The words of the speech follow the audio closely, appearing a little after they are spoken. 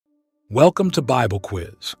Welcome to Bible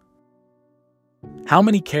Quiz. How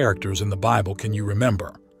many characters in the Bible can you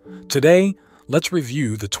remember? Today, let's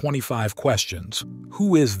review the 25 questions.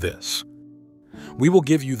 Who is this? We will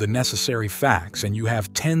give you the necessary facts and you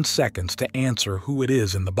have 10 seconds to answer who it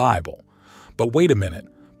is in the Bible. But wait a minute,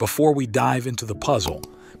 before we dive into the puzzle,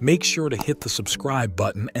 make sure to hit the subscribe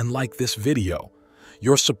button and like this video.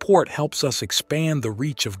 Your support helps us expand the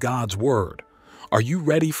reach of God's Word. Are you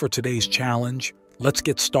ready for today's challenge? Let's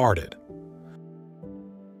get started.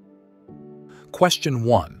 Question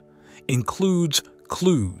 1. Includes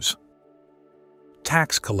clues.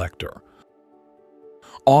 Tax collector.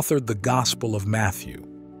 Authored the Gospel of Matthew.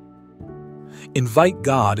 Invite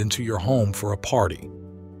God into your home for a party.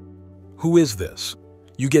 Who is this?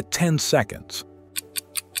 You get 10 seconds.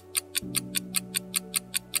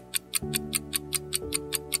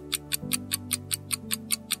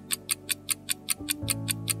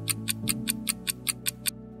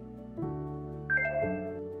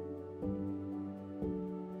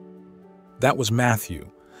 That was Matthew.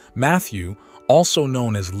 Matthew, also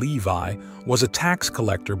known as Levi, was a tax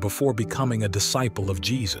collector before becoming a disciple of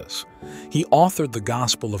Jesus. He authored the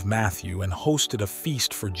Gospel of Matthew and hosted a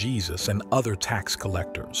feast for Jesus and other tax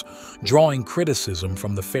collectors, drawing criticism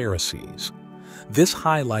from the Pharisees. This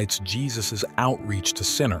highlights Jesus' outreach to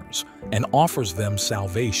sinners and offers them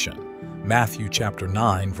salvation. Matthew chapter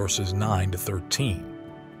 9, verses 9 to 13.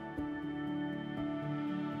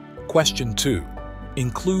 Question 2.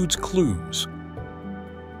 Includes clues.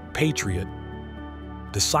 Patriot.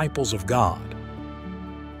 Disciples of God.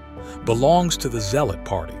 Belongs to the Zealot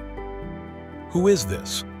party. Who is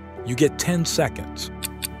this? You get 10 seconds.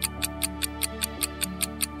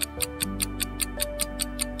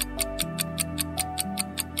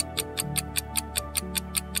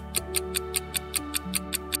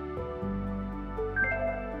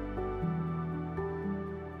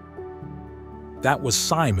 That was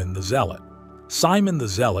Simon the Zealot. Simon the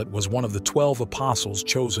Zealot was one of the 12 apostles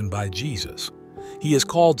chosen by Jesus. He is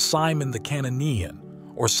called Simon the Cananean,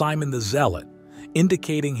 or Simon the Zealot,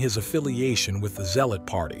 indicating his affiliation with the Zealot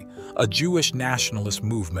party, a Jewish nationalist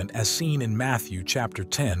movement as seen in Matthew chapter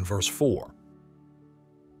 10, verse 4.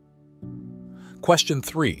 Question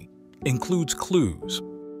 3. Includes clues.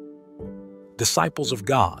 Disciples of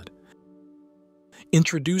God.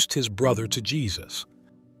 Introduced his brother to Jesus.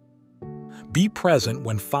 Be present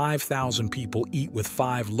when 5,000 people eat with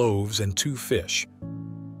 5 loaves and 2 fish.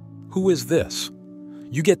 Who is this?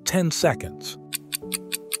 You get 10 seconds.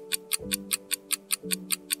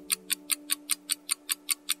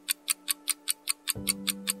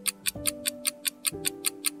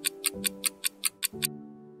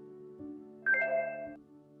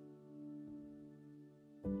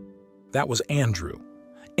 That was Andrew.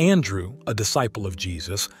 Andrew, a disciple of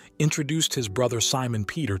Jesus, introduced his brother Simon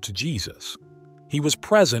Peter to Jesus. He was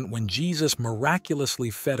present when Jesus miraculously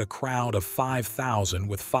fed a crowd of 5,000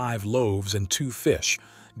 with 5 loaves and 2 fish,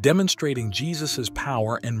 demonstrating Jesus'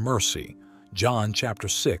 power and mercy. John chapter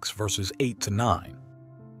 6, verses 8 to 9.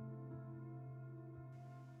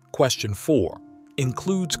 Question 4.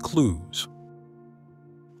 Includes clues.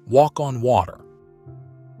 Walk on water.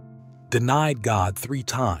 Denied God 3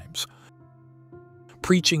 times.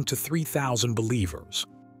 Preaching to 3,000 believers.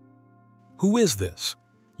 Who is this?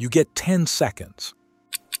 You get 10 seconds.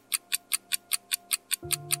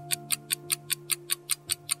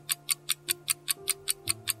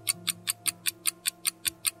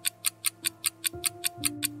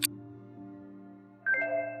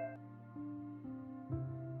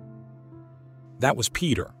 That was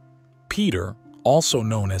Peter. Peter, also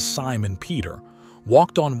known as Simon Peter,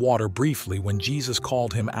 walked on water briefly when Jesus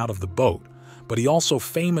called him out of the boat, but he also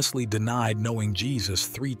famously denied knowing Jesus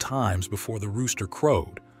 3 times before the rooster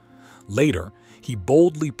crowed. Later, he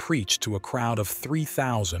boldly preached to a crowd of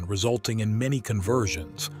 3,000, resulting in many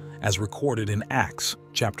conversions, as recorded in Acts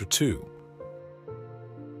chapter 2.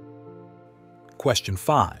 Question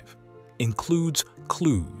 5. Includes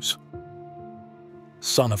clues.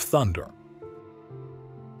 Son of thunder.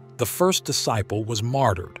 The first disciple was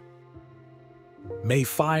martyred. May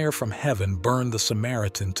fire from heaven burn the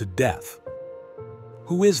Samaritan to death.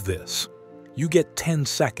 Who is this? You get 10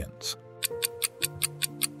 seconds.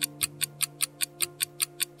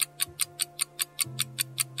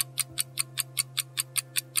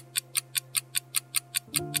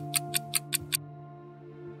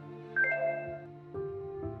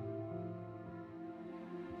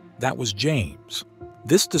 That was James.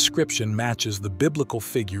 This description matches the biblical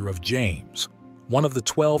figure of James, one of the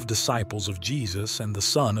 12 disciples of Jesus and the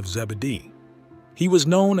son of Zebedee. He was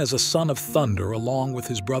known as a son of thunder along with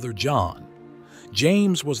his brother John.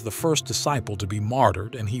 James was the first disciple to be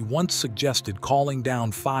martyred, and he once suggested calling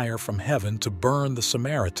down fire from heaven to burn the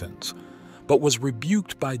Samaritans, but was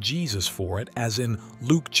rebuked by Jesus for it, as in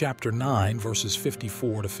Luke chapter 9, verses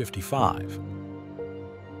 54 to 55.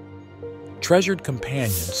 Treasured companion,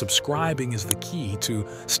 subscribing is the key to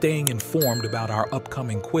staying informed about our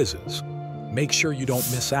upcoming quizzes. Make sure you don't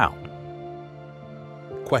miss out.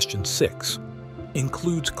 Question 6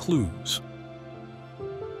 includes clues.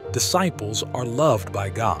 Disciples are loved by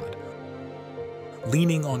God.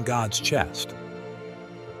 Leaning on God's chest.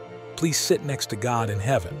 Please sit next to God in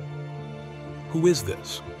heaven. Who is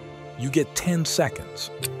this? You get 10 seconds.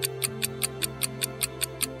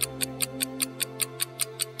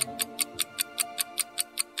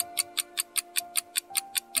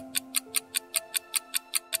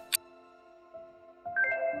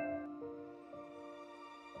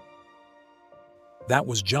 That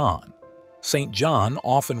was John. St. John,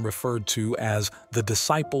 often referred to as the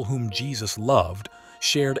disciple whom Jesus loved,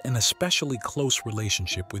 shared an especially close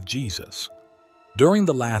relationship with Jesus. During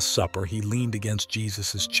the Last Supper, he leaned against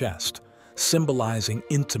Jesus' chest, symbolizing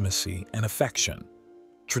intimacy and affection.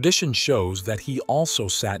 Tradition shows that he also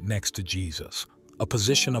sat next to Jesus, a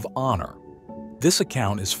position of honor. This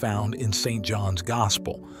account is found in St. John's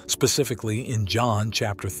Gospel, specifically in John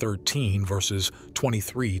chapter 13, verses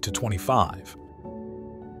 23 to 25.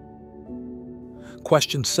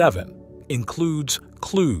 Question 7 includes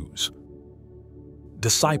clues.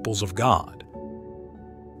 Disciples of God.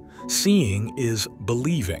 Seeing is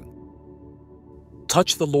believing.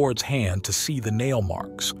 Touch the Lord's hand to see the nail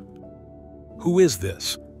marks. Who is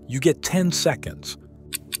this? You get 10 seconds.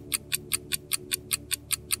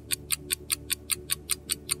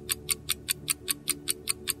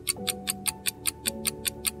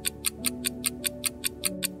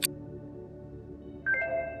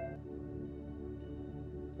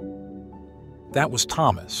 That was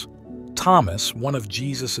Thomas. Thomas, one of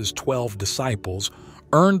Jesus' 12 disciples,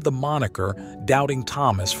 earned the moniker Doubting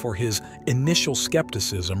Thomas for his initial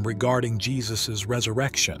skepticism regarding Jesus'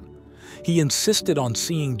 resurrection. He insisted on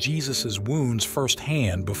seeing Jesus' wounds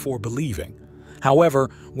firsthand before believing. However,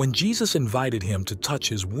 when Jesus invited him to touch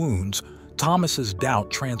his wounds, Thomas's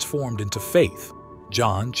doubt transformed into faith.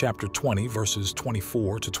 John chapter 20, verses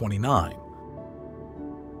 24 to 29.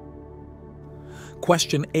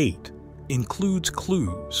 Question 8 includes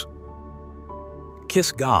clues.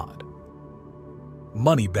 Kiss God.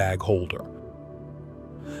 Money bag holder.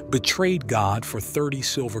 Betrayed God for 30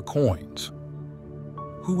 silver coins.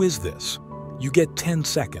 Who is this? You get 10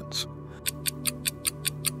 seconds.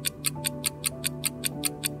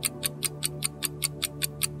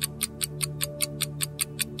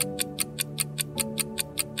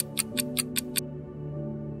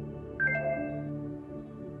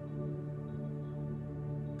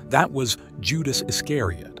 That was Judas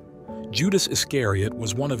Iscariot. Judas Iscariot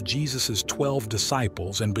was one of Jesus' 12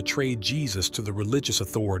 disciples and betrayed Jesus to the religious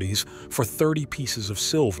authorities for 30 pieces of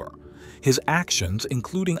silver. His actions,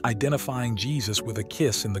 including identifying Jesus with a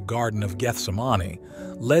kiss in the Garden of Gethsemane,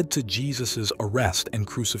 led to Jesus' arrest and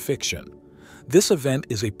crucifixion. This event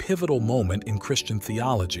is a pivotal moment in Christian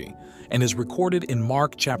theology and is recorded in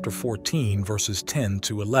Mark chapter 14, verses 10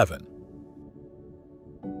 to 11.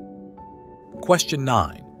 Question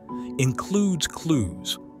 9 includes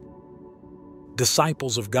clues.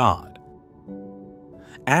 Disciples of God.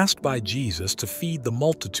 Asked by Jesus to feed the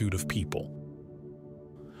multitude of people.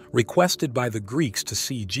 Requested by the Greeks to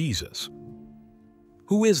see Jesus.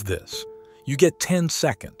 Who is this? You get 10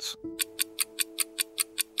 seconds.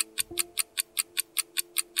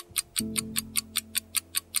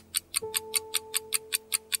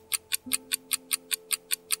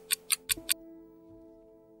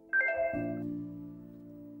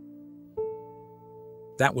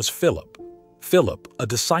 That was Philip. Philip, a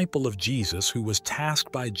disciple of Jesus who was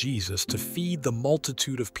tasked by Jesus to feed the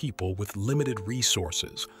multitude of people with limited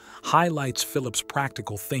resources, highlights Philip's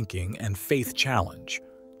practical thinking and faith challenge.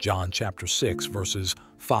 John chapter 6, verses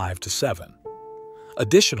 5 to 7.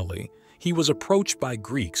 Additionally, he was approached by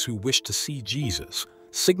Greeks who wished to see Jesus,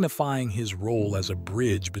 signifying his role as a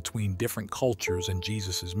bridge between different cultures and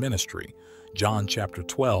Jesus' ministry. John chapter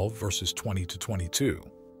 12, verses 20 to 22.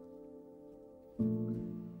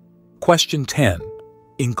 Question 10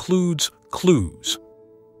 includes clues.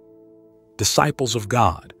 Disciples of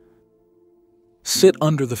God. Sit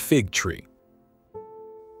under the fig tree.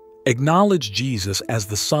 Acknowledge Jesus as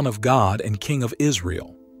the Son of God and King of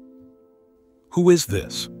Israel. Who is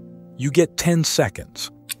this? You get 10 seconds.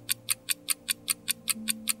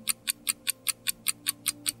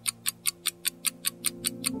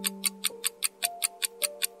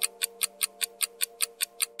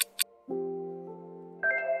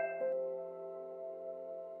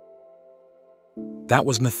 That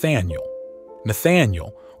was Nathanael.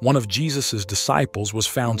 Nathanael, one of Jesus' disciples, was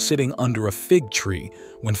found sitting under a fig tree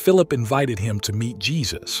when Philip invited him to meet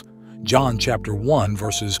Jesus. John chapter 1,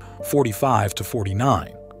 verses 45 to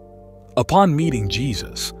 49. Upon meeting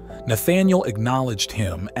Jesus, Nathanael acknowledged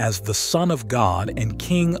him as the Son of God and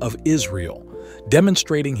King of Israel,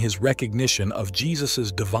 demonstrating his recognition of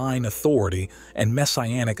Jesus' divine authority and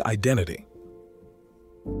messianic identity.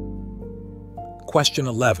 Question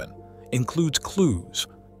 11 includes clues.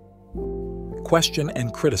 Question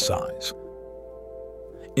and criticize.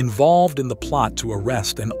 Involved in the plot to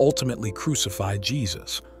arrest and ultimately crucify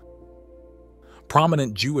Jesus.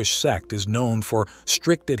 Prominent Jewish sect is known for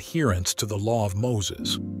strict adherence to the law of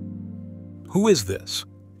Moses. Who is this?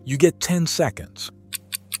 You get 10 seconds.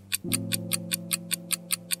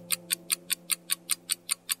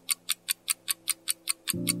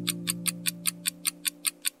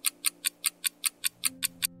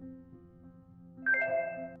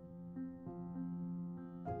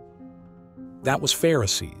 That was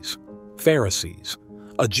Pharisees. Pharisees,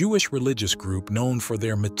 a Jewish religious group known for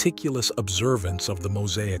their meticulous observance of the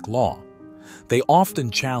Mosaic Law. They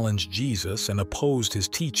often challenged Jesus and opposed his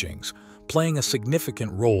teachings, playing a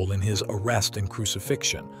significant role in his arrest and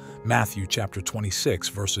crucifixion. Matthew chapter 26,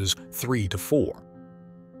 verses 3 to 4.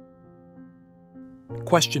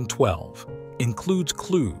 Question 12 includes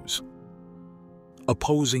clues.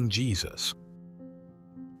 Opposing Jesus.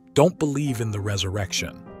 Don't believe in the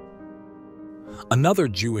resurrection. Another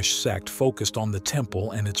Jewish sect focused on the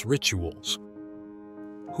temple and its rituals.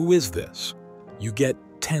 Who is this? You get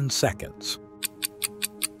 10 seconds.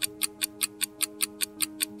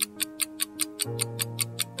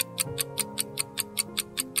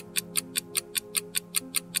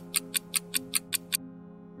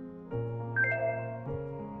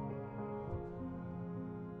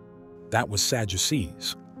 That was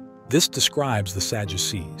Sadducees. This describes the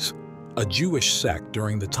Sadducees, a Jewish sect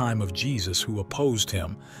during the time of Jesus who opposed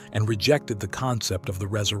him and rejected the concept of the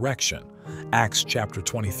resurrection. Acts chapter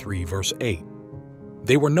 23, verse 8.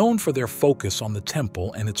 They were known for their focus on the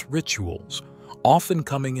temple and its rituals, often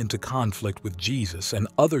coming into conflict with Jesus and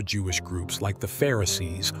other Jewish groups like the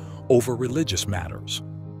Pharisees over religious matters.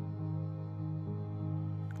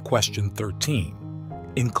 Question 13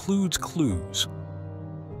 includes clues.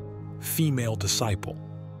 Female disciple.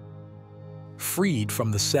 Freed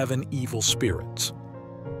from the 7 evil spirits.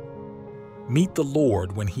 Meet the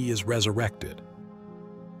Lord when he is resurrected.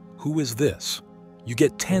 Who is this? You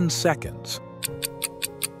get 10 seconds.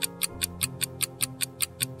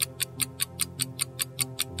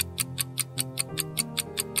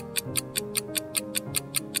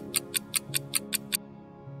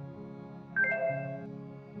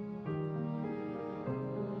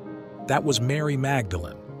 That was Mary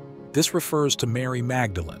Magdalene. This refers to Mary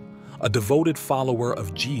Magdalene, a devoted follower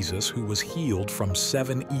of Jesus who was healed from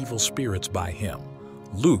 7 evil spirits by him.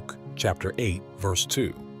 Luke chapter 8, verse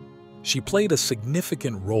 2. She played a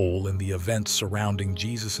significant role in the events surrounding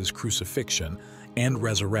Jesus' crucifixion and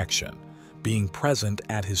resurrection, being present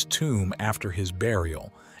at his tomb after his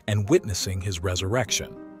burial and witnessing his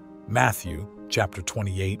resurrection. Matthew chapter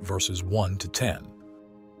 28, verses 1 to 10.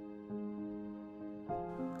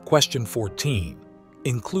 Question 14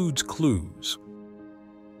 includes clues.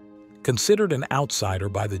 Considered an outsider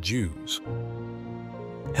by the Jews.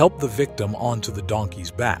 Help the victim onto the donkey's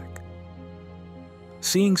back.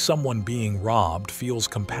 Seeing someone being robbed feels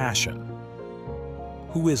compassion.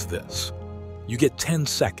 Who is this? You get 10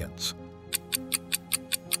 seconds.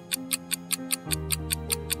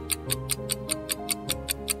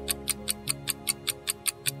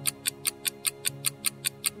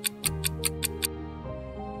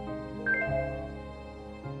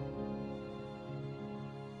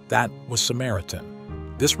 That was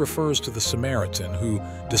Samaritan. This refers to the Samaritan who,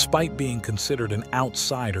 despite being considered an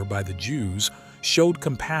outsider by the Jews, showed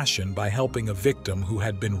compassion by helping a victim who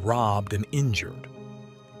had been robbed and injured.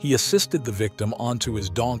 He assisted the victim onto his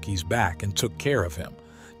donkey's back and took care of him,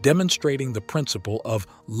 demonstrating the principle of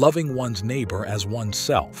loving one's neighbor as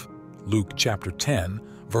oneself. Luke chapter 10,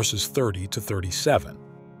 verses 30 to 37.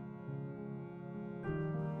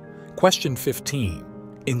 Question 15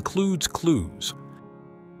 includes clues.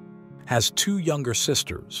 Has 2 younger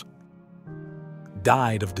sisters.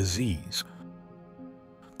 Died of disease.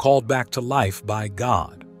 Called back to life by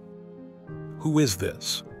God. Who is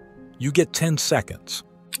this? You get 10 seconds.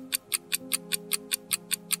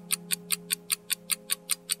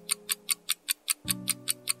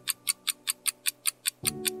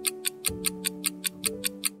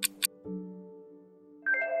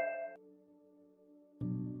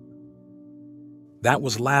 That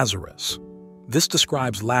was Lazarus. This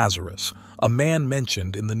describes Lazarus, a man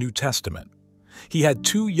mentioned in the New Testament. He had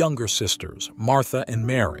two younger sisters, Martha and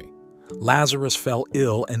Mary. Lazarus fell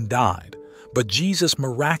ill and died, but Jesus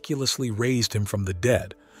miraculously raised him from the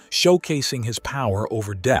dead, showcasing his power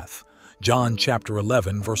over death. John chapter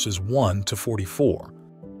 11, verses 1 to 44.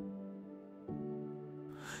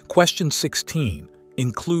 Question 16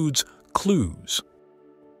 includes clues.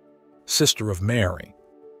 Sister of Mary.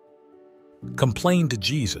 Complain to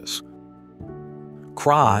Jesus.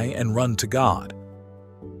 Cry and run to God.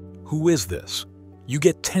 Who is this? You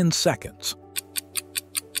get 10 seconds.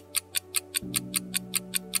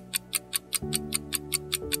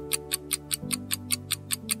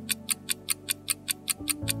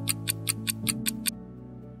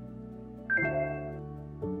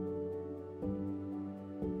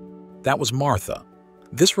 That was Martha.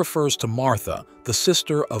 This refers to Martha, the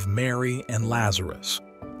sister of Mary and Lazarus.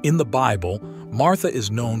 In the Bible, Martha is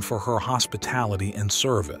known for her hospitality and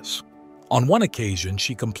service. On one occasion,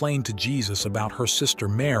 she complained to Jesus about her sister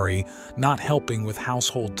Mary not helping with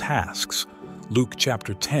household tasks. Luke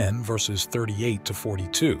chapter 10, verses 38 to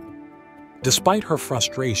 42. Despite her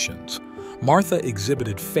frustrations, Martha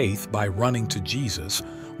exhibited faith by running to Jesus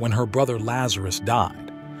when her brother Lazarus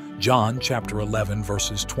died. John chapter 11,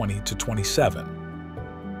 verses 20 to 27.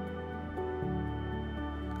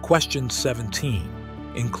 Question 17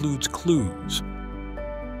 includes clues.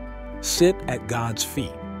 Sit at God's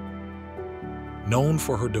feet. Known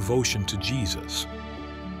for her devotion to Jesus.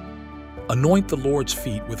 Anoint the Lord's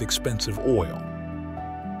feet with expensive oil.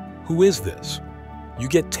 Who is this? You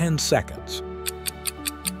get 10 seconds.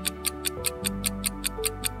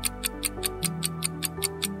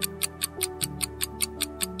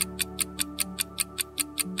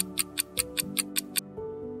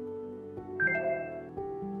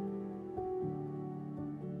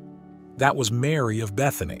 That was Mary of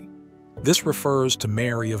Bethany. This refers to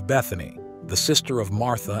Mary of Bethany, the sister of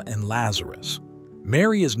Martha and Lazarus.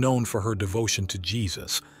 Mary is known for her devotion to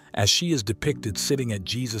Jesus, as she is depicted sitting at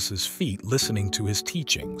Jesus' feet listening to his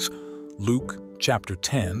teachings, Luke chapter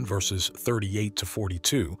 10, verses 38 to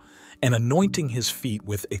 42, and anointing his feet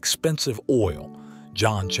with expensive oil,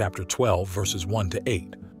 John chapter 12, verses 1 to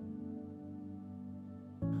 8.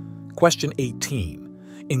 Question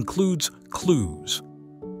 18 includes clues.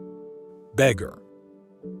 Beggar.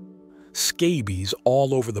 Scabies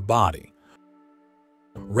all over the body.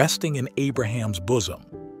 Resting in Abraham's bosom.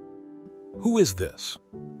 Who is this?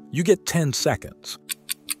 You get 10 seconds.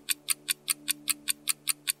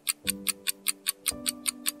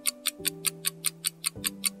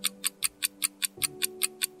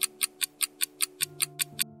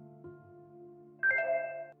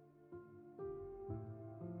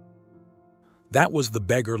 That was the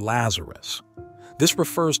beggar Lazarus. This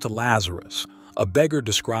refers to Lazarus, a beggar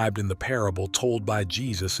described in the parable told by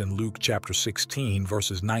Jesus in Luke chapter 16,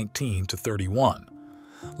 verses 19 to 31.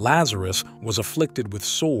 Lazarus was afflicted with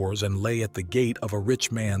sores and lay at the gate of a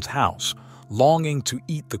rich man's house, longing to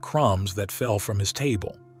eat the crumbs that fell from his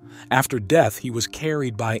table. After death, he was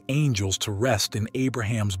carried by angels to rest in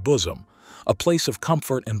Abraham's bosom, a place of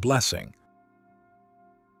comfort and blessing.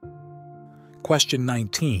 Question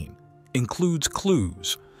 19 includes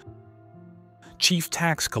clues. Chief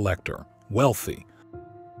tax collector, wealthy.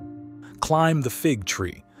 Climb the fig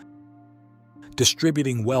tree.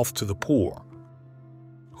 Distributing wealth to the poor.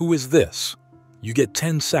 Who is this? You get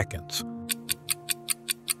 10 seconds.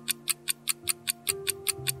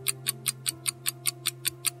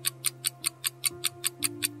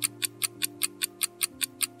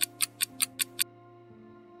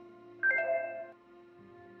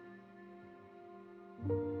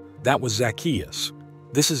 That was Zacchaeus.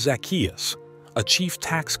 This is Zacchaeus, a chief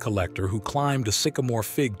tax collector who climbed a sycamore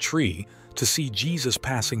fig tree to see Jesus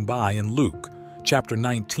passing by in Luke chapter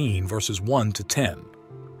 19, verses 1 to 10.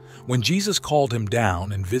 When Jesus called him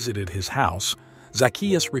down and visited his house,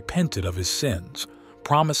 Zacchaeus repented of his sins,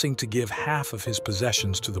 promising to give half of his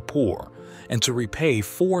possessions to the poor and to repay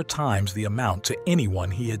 4 times the amount to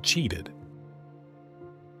anyone he had cheated.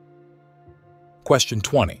 Question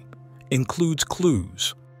 20 includes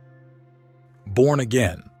clues. Born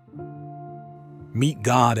again. Meet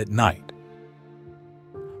God at night.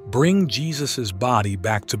 Bring Jesus' body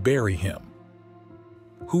back to bury him.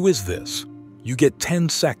 Who is this? You get 10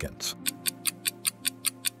 seconds.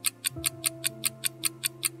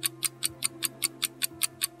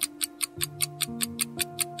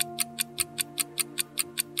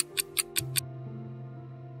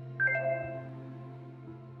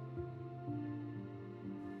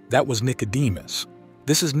 That was Nicodemus.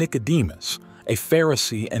 This is Nicodemus, a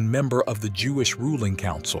Pharisee and member of the Jewish ruling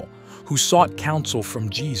council, who sought counsel from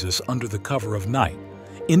Jesus under the cover of night,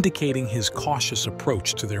 indicating his cautious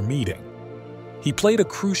approach to their meeting. He played a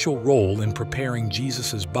crucial role in preparing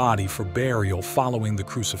Jesus' body for burial following the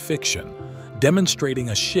crucifixion,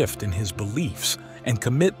 demonstrating a shift in his beliefs and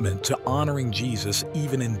commitment to honoring Jesus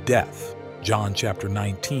even in death. John chapter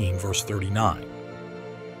 19, verse 39.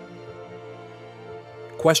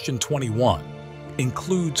 Question 21.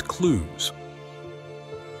 Includes clues.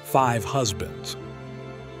 5 husbands.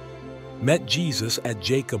 Met Jesus at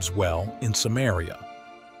Jacob's well in Samaria.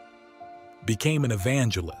 Became an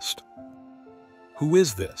evangelist. Who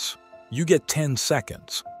is this? You get 10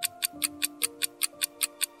 seconds.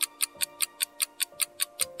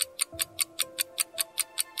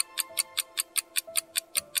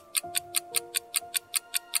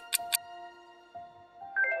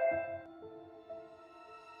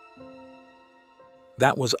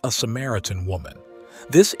 That was a Samaritan woman.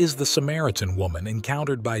 This is the Samaritan woman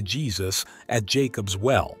encountered by Jesus at Jacob's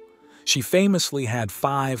well. She famously had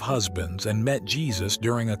 5 husbands and met Jesus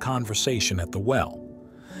during a conversation at the well.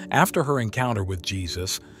 After her encounter with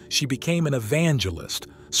Jesus, she became an evangelist,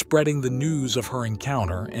 spreading the news of her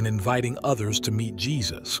encounter and inviting others to meet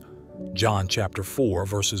Jesus. John chapter 4,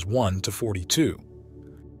 verses 1 to 42.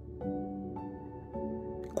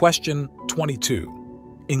 Question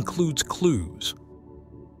 22. Includes clues.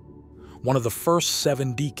 One of the first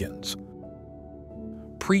 7 deacons.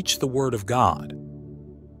 Preach the word of God.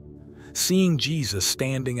 Seeing Jesus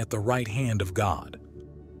standing at the right hand of God.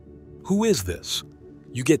 Who is this?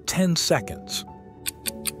 You get 10 seconds.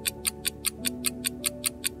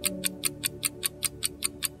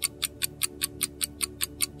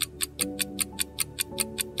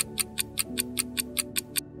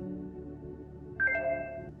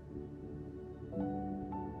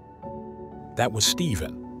 That was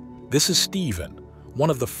Stephen. This is Stephen, one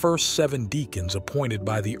of the first 7 deacons appointed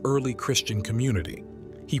by the early Christian community.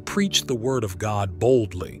 He preached the word of God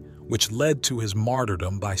boldly, which led to his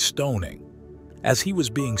martyrdom by stoning. As he was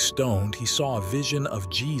being stoned, he saw a vision of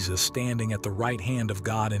Jesus standing at the right hand of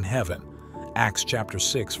God in heaven. Acts chapter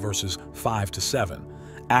 6, verses 5 to 7.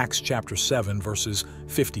 Acts chapter 7, verses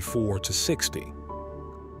 54 to 60.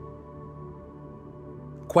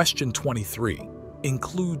 Question 23.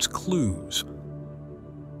 Includes clues.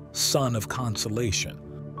 Son of consolation.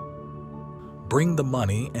 Bring the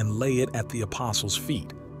money and lay it at the apostles'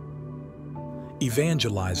 feet.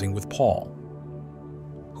 Evangelizing with Paul.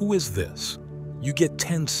 Who is this? You get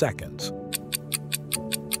 10 seconds.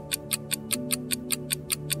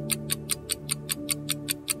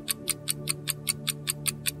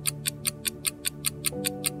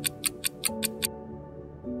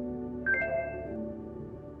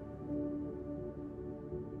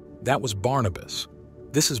 That was Barnabas.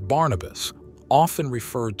 This is Barnabas, often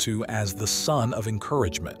referred to as the son of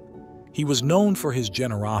encouragement. He was known for his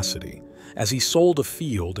generosity, as he sold a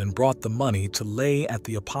field and brought the money to lay at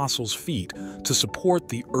the apostles' feet to support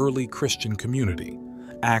the early Christian community.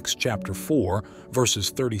 Acts chapter 4, verses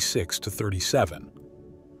 36 to 37.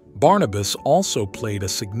 Barnabas also played a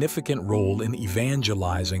significant role in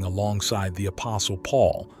evangelizing alongside the apostle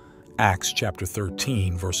Paul. Acts chapter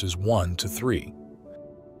 13, verses 1 to 3.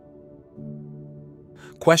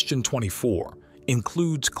 Question 24.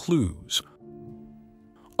 Includes clues.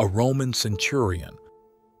 A Roman centurion.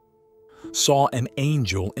 Saw an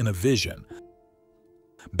angel in a vision.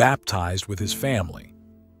 Baptized with his family.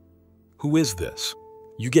 Who is this?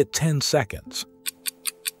 You get 10 seconds.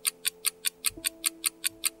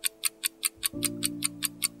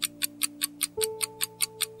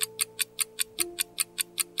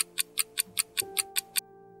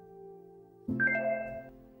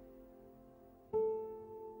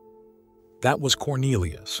 That was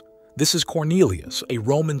Cornelius. This is Cornelius, a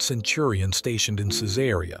Roman centurion stationed in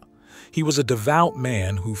Caesarea. He was a devout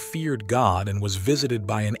man who feared God and was visited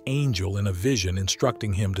by an angel in a vision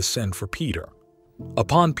instructing him to send for Peter.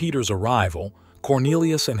 Upon Peter's arrival,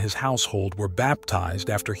 Cornelius and his household were baptized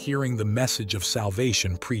after hearing the message of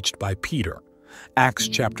salvation preached by Peter. Acts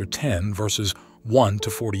chapter 10, verses 1 to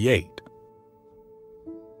 48.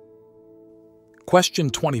 Question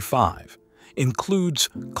 25. Includes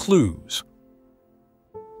clues.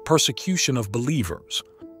 Persecution of believers.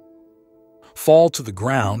 Fall to the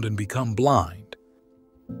ground and become blind.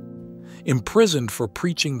 Imprisoned for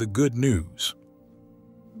preaching the good news.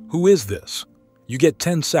 Who is this? You get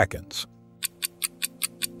 10 seconds.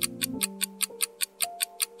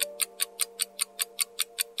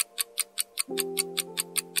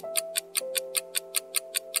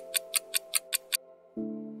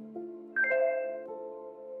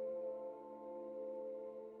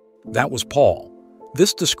 That was Paul.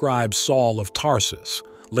 This describes Saul of Tarsus,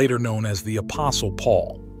 later known as the Apostle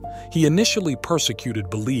Paul. He initially persecuted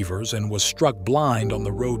believers and was struck blind on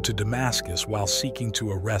the road to Damascus while seeking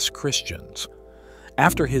to arrest Christians.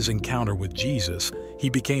 After his encounter with Jesus, he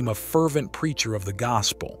became a fervent preacher of the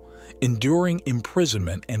gospel, enduring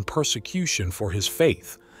imprisonment and persecution for his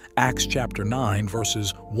faith. Acts chapter 9,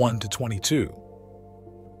 verses 1 to 22.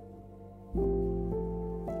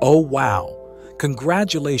 Oh wow!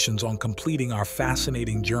 Congratulations on completing our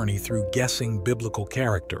fascinating journey through guessing biblical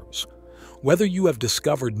characters. Whether you have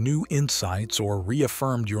discovered new insights or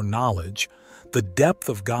reaffirmed your knowledge, the depth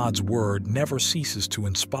of God's Word never ceases to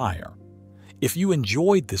inspire. If you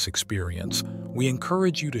enjoyed this experience, we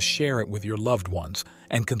encourage you to share it with your loved ones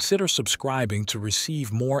and consider subscribing to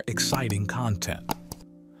receive more exciting content.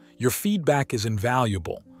 Your feedback is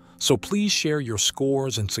invaluable, so please share your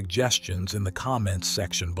scores and suggestions in the comments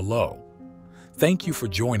section below. Thank you for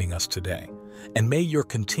joining us today, and may your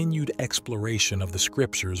continued exploration of the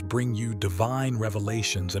Scriptures bring you divine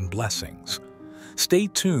revelations and blessings. Stay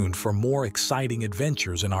tuned for more exciting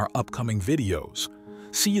adventures in our upcoming videos.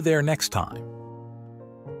 See you there next time.